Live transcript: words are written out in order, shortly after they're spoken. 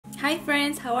Hi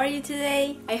friends, how are you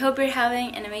today? I hope you're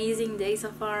having an amazing day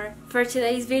so far. For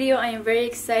today's video, I am very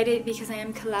excited because I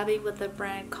am collabing with a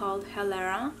brand called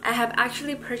Halara. I have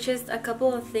actually purchased a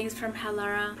couple of things from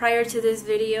Halara prior to this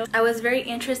video. I was very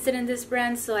interested in this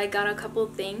brand, so I got a couple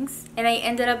things and I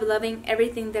ended up loving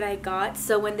everything that I got.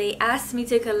 So when they asked me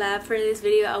to collab for this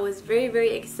video, I was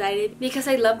very excited because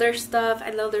I love their stuff,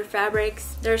 I love their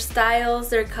fabrics, their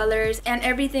styles, their colors, and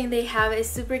everything they have is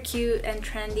super cute and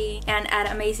trendy and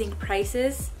at amazing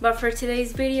prices. But for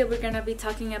today's video, we're gonna be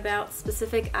talking about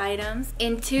specific items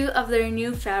in two of their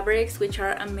new fabrics, which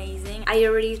are amazing. I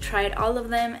already tried all of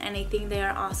them and I think they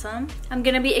are awesome. I'm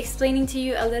gonna be explaining to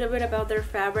you a little bit about their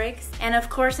fabrics, and of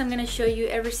course I'm gonna show you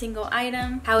every single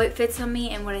item, how it fits on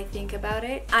me, and what I think about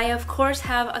it. I of course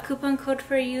have a coupon code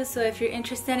for you, so if you're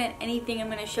interested in anything I'm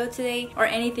gonna show today or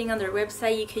anything on their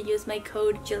website, you can use my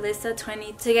code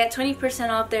JALISSA20 to get 20%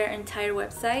 off their entire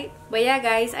website. But yeah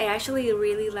guys, I actually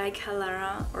really like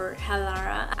Halara or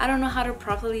Halara. I don't know how to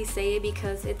properly say it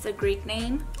because it's a Greek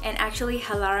name, and actually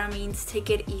Halara means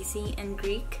take it easy in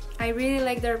Greek. I really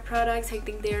like their products. I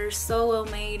think they are so well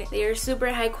made. They are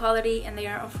super high quality and they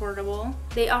are affordable.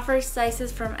 They offer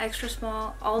sizes from extra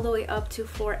small all the way up to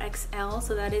 4XL,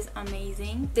 so that is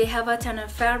amazing. They have a ton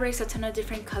of fabrics, a ton of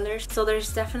different colors, so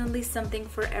there's definitely something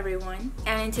for everyone.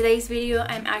 And in today's video,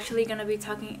 I'm actually going to be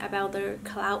talking about their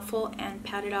Cloudful and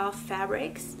Patitoff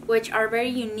fabrics, which are very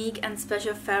unique and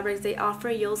special fabrics they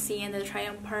offer. You'll see in the try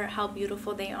on part how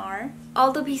beautiful they are.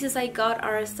 All the pieces I got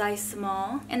are a size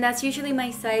small, and that's usually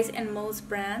my size in most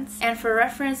brands. And for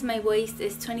reference, my waist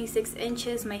is 26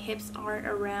 inches, my hips are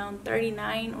around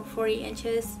 39 or 40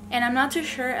 inches, and I'm not too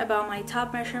sure about my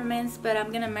top measurements, but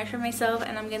I'm gonna measure myself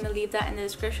and I'm gonna leave that in the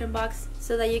description box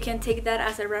so that you can take that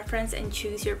as a reference and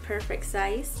choose your perfect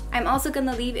size. I'm also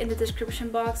gonna leave in the description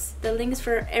box the links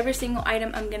for every single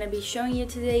item I'm gonna be showing you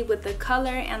today with the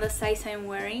color and the size I'm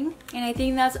wearing, and I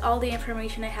think that's all the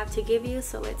information I have to give you,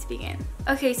 so let's begin.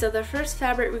 Okay, so the first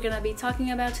fabric we're gonna be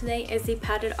talking about today is the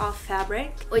Patitoff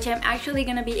fabric, which I'm actually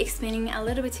gonna be explaining a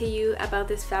little bit to you about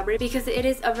this fabric because it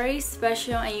is a very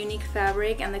special and unique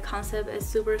fabric and the concept is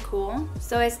super cool.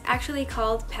 So it's actually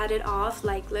called Patitoff,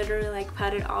 like literally like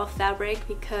patted off fabric,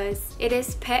 because it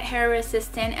is pet hair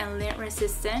resistant and lint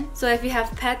resistant. So if you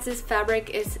have pets, this fabric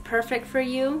is perfect for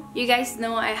you. You guys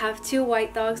know I have two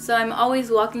white dogs, so I'm always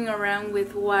walking around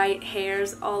with white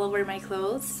hairs all over my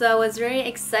clothes. So I was very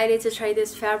excited to try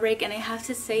this fabric, and I have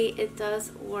to say it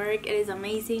does work. It is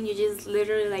amazing. You just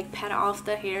literally like pat off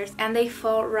the hairs and they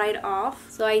fall right off,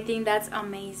 so I think that's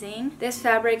amazing. This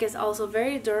fabric is also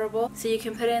very durable, so you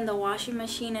can put it in the washing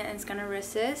machine and it's gonna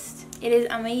resist. It is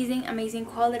amazing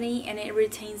quality, and it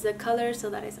retains the color, so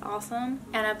that is awesome.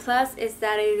 And a plus is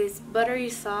that it is buttery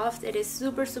soft. It is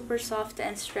super soft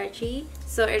and stretchy,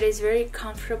 so it is very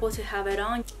comfortable to have it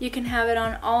on. You can have it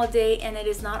on all day and it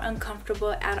is not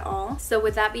uncomfortable at all. So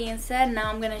with that being said, now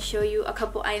I'm gonna show you a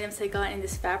couple items I got in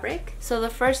this fabric. So the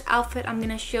first outfit I'm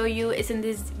gonna show you is in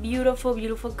this beautiful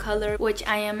color, which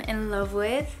I am in love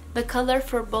with. The color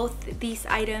for both these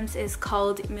items is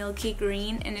called Milky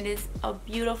Green, and it is a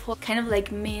beautiful kind of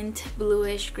like mint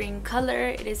bluish green color.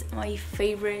 It is my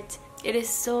favorite. It is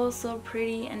so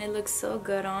pretty and it looks so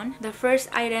good on. The first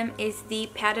item is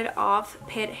the Patitoff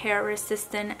pet hair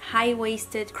resistant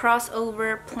high-waisted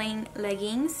crossover plain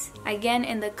leggings, again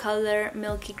in the color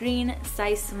Milky Green,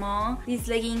 size small. These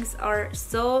leggings are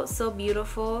so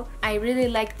beautiful. I really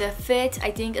like the fit. I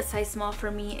think a size small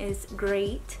for me is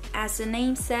great. As the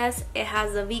name says, it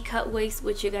has a V-cut waist,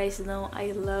 which you guys know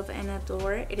I love and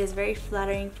adore. It is very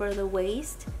flattering for the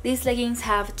waist. These leggings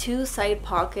have two side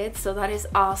pockets, so that is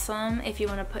awesome. If you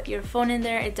want to put your phone in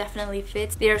there, it definitely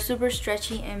fits. They are super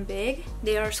stretchy and big.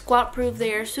 They are squat proof.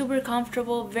 They are super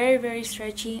comfortable, very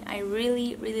stretchy. I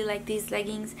really like these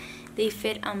leggings. They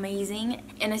fit amazing,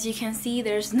 and as you can see,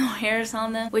 there's no hairs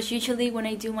on them, which usually when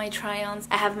I do my try-ons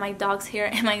I have my dog's hair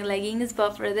in my leggings,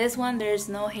 but for this one there's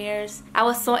no hairs. I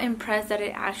was so impressed that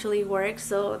it actually works.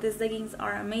 So these leggings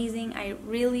are amazing. I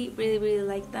really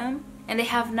like them. And they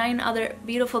have 9 other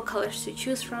beautiful colors to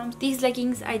choose from. These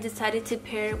leggings I decided to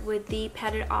pair with the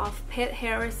Patitoff pet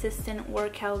hair resistant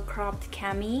workout cropped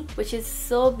Cami, which is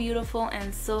so beautiful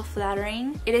and so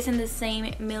flattering. It is in the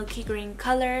same Milky Green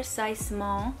color, size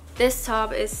small. This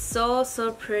top is so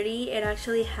pretty. It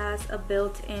actually has a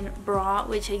built-in bra,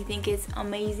 which I think is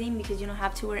amazing because you don't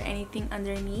have to wear anything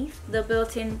underneath. The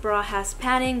built-in bra has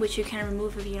padding, which you can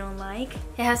remove if you don't like.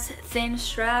 It has thin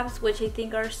straps, which I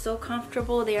think are so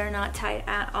comfortable. They are not tight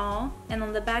at all. And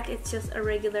on the back, it's just a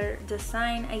regular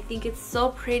design. I think it's so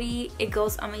pretty. It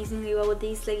goes amazingly well with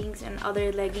these leggings and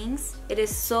other leggings. It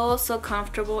is so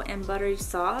comfortable and buttery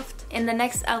soft. In the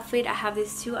next outfit, I have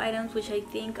these two items which I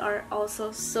think are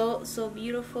also so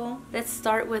beautiful. Let's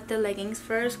start with the leggings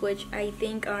first, which I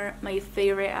think are my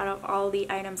favorite out of all the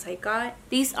items I got.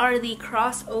 These are the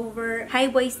crossover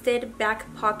high-waisted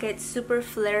back pocket super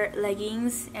flare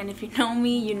leggings, and if you know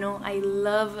me, you know I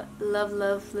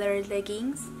love flare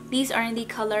leggings. These are in the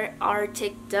color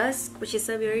Arctic Dusk, which is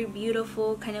a very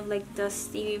beautiful kind of like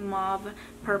dusty mauve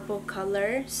purple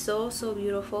color. So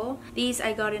beautiful. These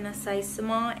I got in a size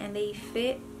small and they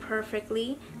fit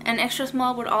perfectly. An extra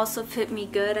small would also fit me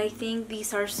good. I think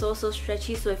these are so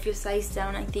stretchy, so if you size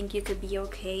down, I think you could be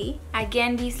okay.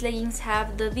 Again, these leggings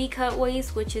have the V-cut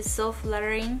waist, which is so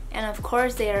flattering, and of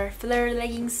course they are flare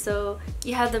leggings, so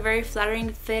you have the very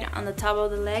flattering fit on the top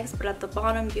of the legs, but at the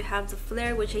bottom you have the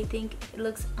flare, which I think it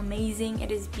looks amazing.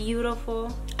 It is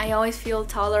beautiful. I always feel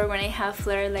taller when I have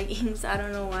flare leggings. I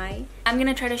don't know why. I'm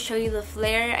gonna try to show you the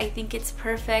flare. I think it's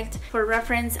perfect. For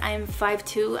reference, I'm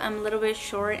 5'2". I'm a little bit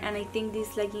short, and I think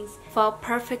these leggings fall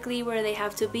perfectly where they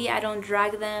have to be. I don't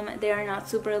drag them. They are not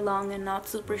super long and not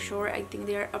super short. I think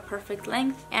they're a perfect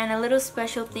length. And a little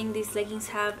special thing these leggings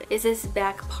have is this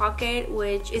back pocket,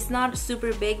 which is not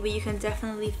super big, but you can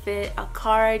definitely fit a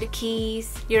card,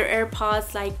 keys, your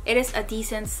AirPods. Like, it is a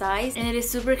decent size, and it is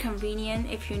super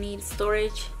convenient if you need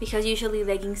storage, because usually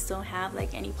leggings don't have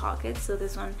like any pockets, so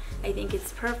this one I think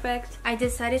it's perfect. I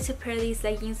decided to pair these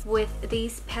leggings with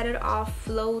these Patitoff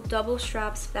flow double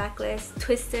straps backless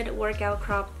twisted workout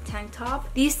crop tank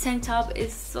top. This tank top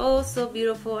is so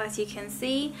beautiful. As you can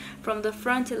see from the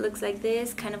front, it looks like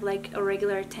this, kind of like a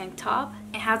regular tank top.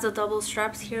 It has the double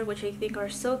straps here, which I think are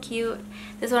so cute.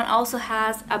 This one also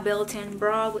has a built-in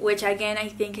bra, which again I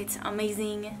think it's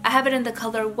amazing. I have it in the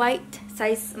color white,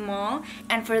 size small,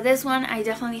 and for this one I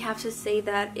definitely have to say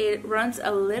that it runs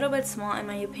a little bit small in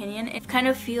my opinion. It kind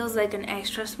of feels like an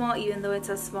extra small even though it's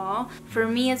a small. For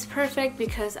me it's perfect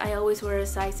because I always wear a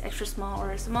size extra small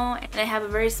or a small, and I have a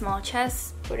very small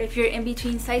chest, but if you're in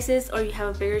between sizes or you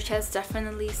have a bigger chest,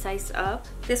 definitely size up.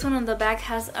 This one on the back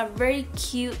has a very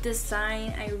cute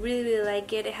design. I really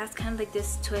like it. It has kind of like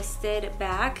this twisted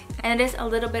back, and it is a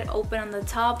little bit open on the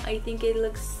top. I think it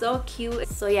looks so cute.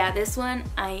 So yeah, this one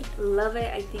I love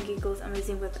it. I think it goes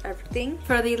amazing with everything.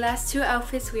 For the last two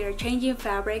outfits, we are changing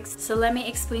fabrics, so let me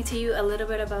explain to you a little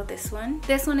bit about this one.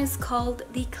 This one is called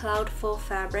the Cloudful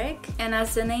fabric, and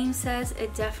as the name says,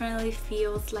 it definitely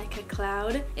feels like a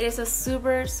cloud. It is a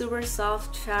super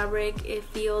soft fabric. It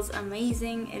feels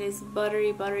amazing. It is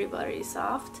buttery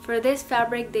soft. For this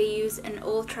fabric they use an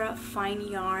ultra fine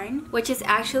yarn, which is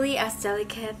actually as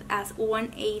delicate as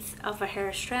 1/8 of a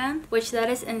hair strand, which that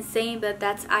is insane, but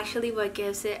that's actually what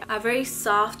gives it a very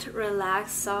soft,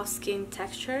 relaxed, soft skin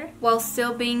texture while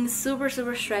still being super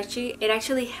stretchy. It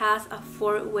actually has a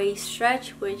 4-way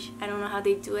stretch, which I don't know how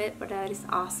they do it, but that is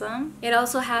awesome. It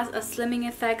also has a slimming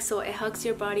effect, so it hugs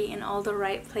your body in all the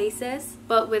right places,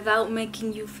 but without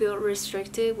making you feel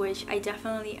restricted, which I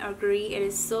definitely agree. It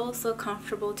is so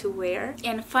comfortable to wear.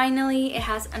 And finally, it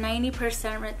has a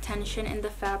 90% retention in the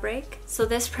fabric, so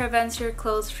this prevents your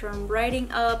clothes from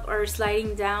riding up or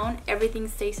sliding down. Everything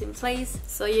stays in place,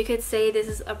 so you could say this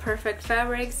is a perfect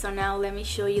fabric. So now let me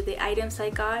show you the items I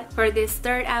got. For this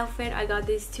third outfit, I got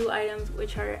these two items,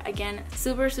 which are again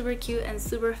super cute and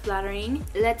super flattering.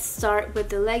 Let's start with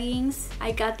the leggings.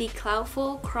 I got the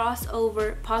Cloudful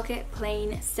crossover pocket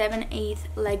plain 7/8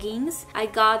 leggings. I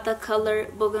got the color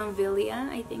Bougainvillea,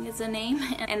 I think is the name,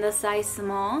 and the size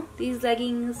small. These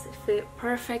leggings fit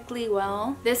perfectly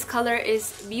well. This color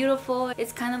is beautiful.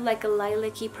 It's kind of like a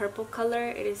lilac-y purple color.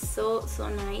 It is so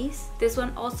nice. This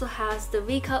one also has the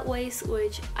V-cut waist,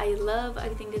 which I love. I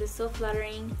think it is so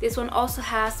flattering. This one also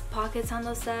has pockets on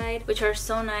the side, which are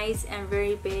so nice and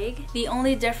very big. The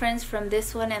only difference from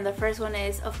this one and the first one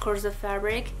is of course the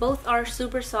fabric. Both are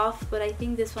super soft, but I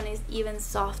think this one is even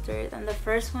softer than the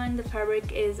first one. The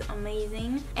fabric is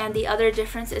amazing, and the other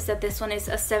difference is that this one is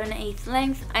a 7/8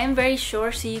 length. I am very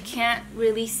short, so you can't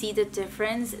really see the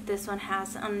difference this one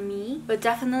has on me, but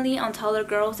definitely on taller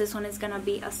girls this one is gonna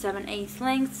be a 7/8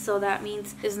 length, so that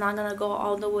means it's not gonna go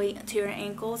all the way to your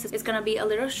ankles. It's gonna be a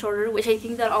little shorter, which I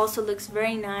think that also looks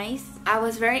very nice. I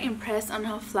was very impressed on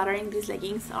how flattering these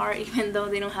leggings are, even though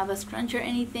they don't have a scrunch or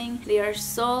anything. They are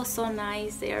so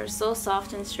nice. They are so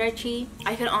soft and stretchy.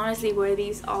 I could honestly literally wear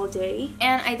these all day.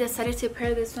 And I decided to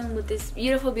pair this one with this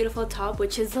beautiful top,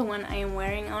 which is the one I am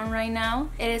wearing on right now.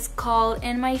 It is called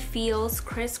In My Feels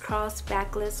Crisscross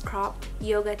Backless Cropped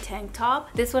Yoga Tank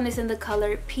Top. This one is in the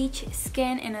color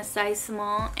Peachskin in a size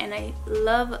small, and I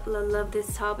love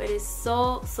this top. It is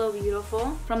so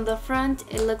beautiful. From the front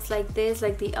it looks like this,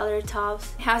 like the other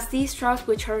tops. It has these straps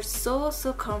which are so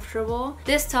comfortable.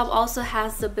 This top also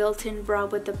has the built-in bra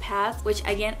with the pads, which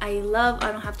again I love.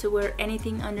 I don't have to wear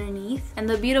anything underneath. And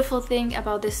the beautiful thing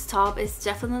about this top is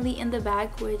definitely in the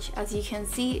back, which as you can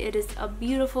see, it is a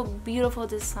beautiful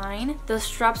design. The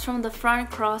straps from the front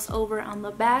cross over on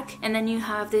the back, and then you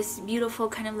have this beautiful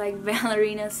kind of like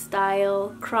ballerina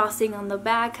style crossing on the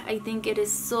back. I think it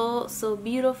is so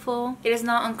beautiful. It is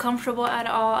not uncomfortable at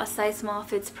all. A size small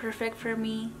fits perfect for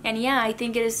me. And yeah, I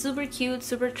think it is super cute,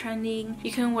 super trending.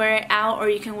 You can wear it out or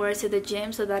you can wear it to the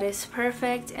gym, so that is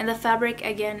perfect. And the fabric,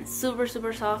 again, super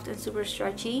soft and super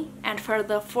stretchy. And for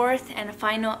the fourth and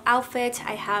final outfit,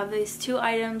 I have these two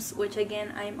items, which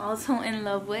again I'm also in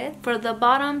love with. For the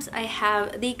bottoms, I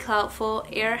have the Cloudful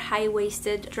Air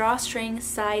High-Waisted Drawstring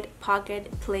Side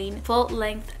Pocket Plain Full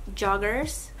Length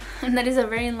Joggers. That is a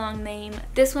very long name.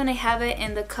 This one I have it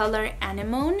in the color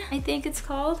Anemone, I think it's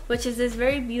called, which is this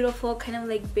very beautiful kind of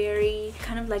like berry,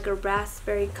 kind of like a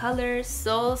raspberry color.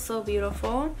 So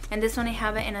beautiful. And this one I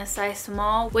have it in a size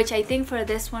small, which I think for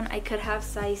this one I could have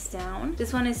sized down.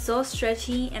 This one is so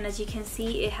stretchy, and as you can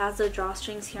see, it has the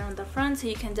drawstrings here on the front, so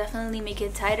you can definitely make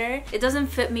it tighter. It doesn't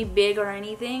fit me big or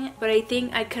anything, but I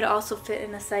think I could also fit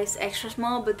in a size extra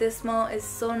small, but this small is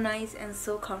so nice and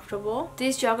so comfortable.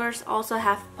 These joggers also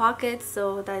have pockets,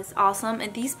 so that is awesome.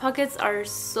 And these pockets are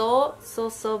so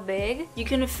big. You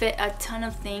can fit a ton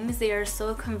of things. They are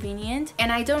so convenient.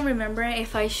 And I don't remember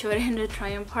if I showed it in the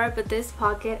try on part, but this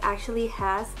pocket actually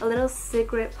has a little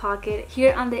secret pocket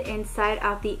here on the inside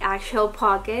of the actual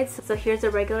pockets. So here's a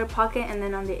regular pocket, and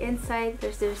then on the inside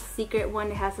there's this secret one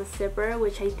that has a zipper,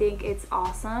 which I think is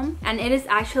awesome. And it is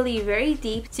actually very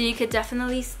deep, so you could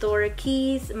definitely store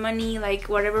keys, money, like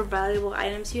whatever valuable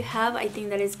items you have. I think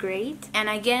that is great. And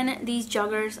again, these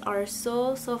joggers are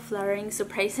so flattering.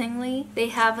 Surprisingly, they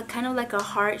have kind of like a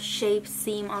heart-shaped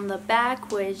seam on the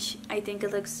back, which I think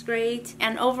it looks great.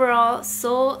 And overall,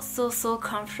 so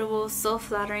comfortable, so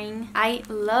flattering. I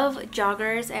love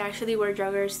joggers. I actually wear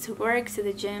joggers to work, to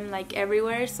the gym, like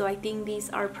everywhere, so I think these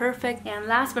are perfect. And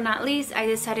last but not least, I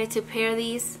decided to pair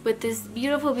these with this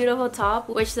beautiful top,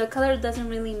 which the color doesn't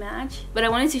really match, but I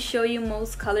wanted to show you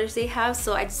most colors they have,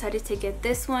 so I decided to get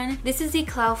this one. This is the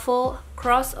Cloudful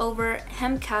crossover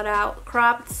hem cutout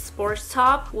cropped sports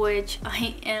top, which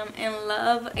I am in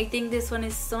love. I think this one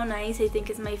is so nice. I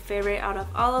think it's my favorite out of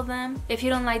all of them. If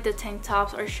you don't like the tank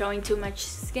tops or showing too much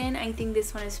skin, I think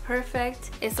this one is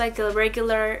perfect. It's like a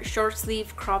regular short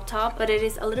sleeve crop top, but it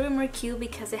is a little bit more cute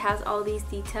because it has all these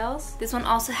details. This one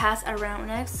also has a round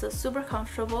neck, so super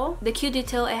comfortable. The cute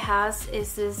detail it has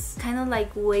is this kind of like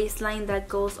waistline that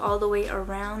goes all the way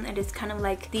around, and it's kind of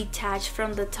like detached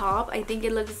from the top. I think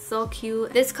it looks so cute.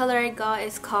 This color I got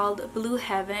is called Blue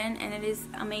Heaven, and it is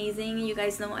amazing. You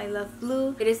guys know I love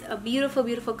blue. It is a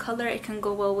beautiful color. It can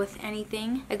go well with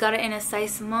anything. I got it in a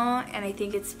size small, and I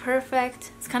think it's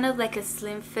perfect. It's kind of like a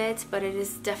slim fit, but it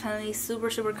is definitely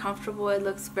super comfortable. It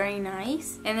looks very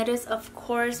nice, and it is of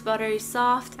course buttery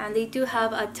soft, and they do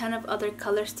have a ton of other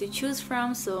colors to choose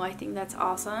from, so I think that's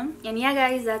awesome. And yeah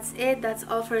guys, that's it. That's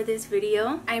all for this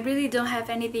video. I really don't have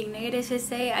anything negative to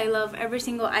say. I love every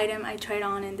single item I tried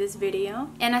on in this video.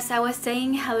 And as I was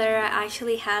saying, Halara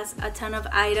actually has a ton of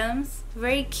items.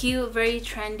 Very cute, very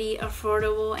trendy,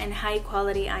 affordable, and high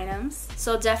quality items.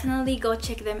 So definitely go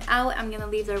check them out. I'm gonna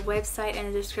leave their website in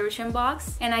the description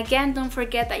box. And again, don't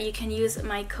forget that you can use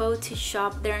my code to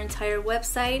shop their entire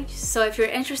website. So if you're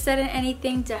interested in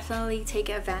anything, definitely take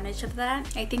advantage of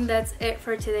that. I think that's it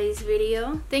for today's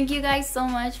video. Thank you guys so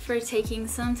much for taking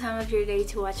some time of your day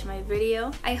to watch my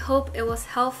video. I hope it was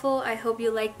helpful. I hope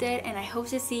you liked it, and I hope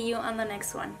to see you on the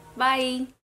next one. Bye!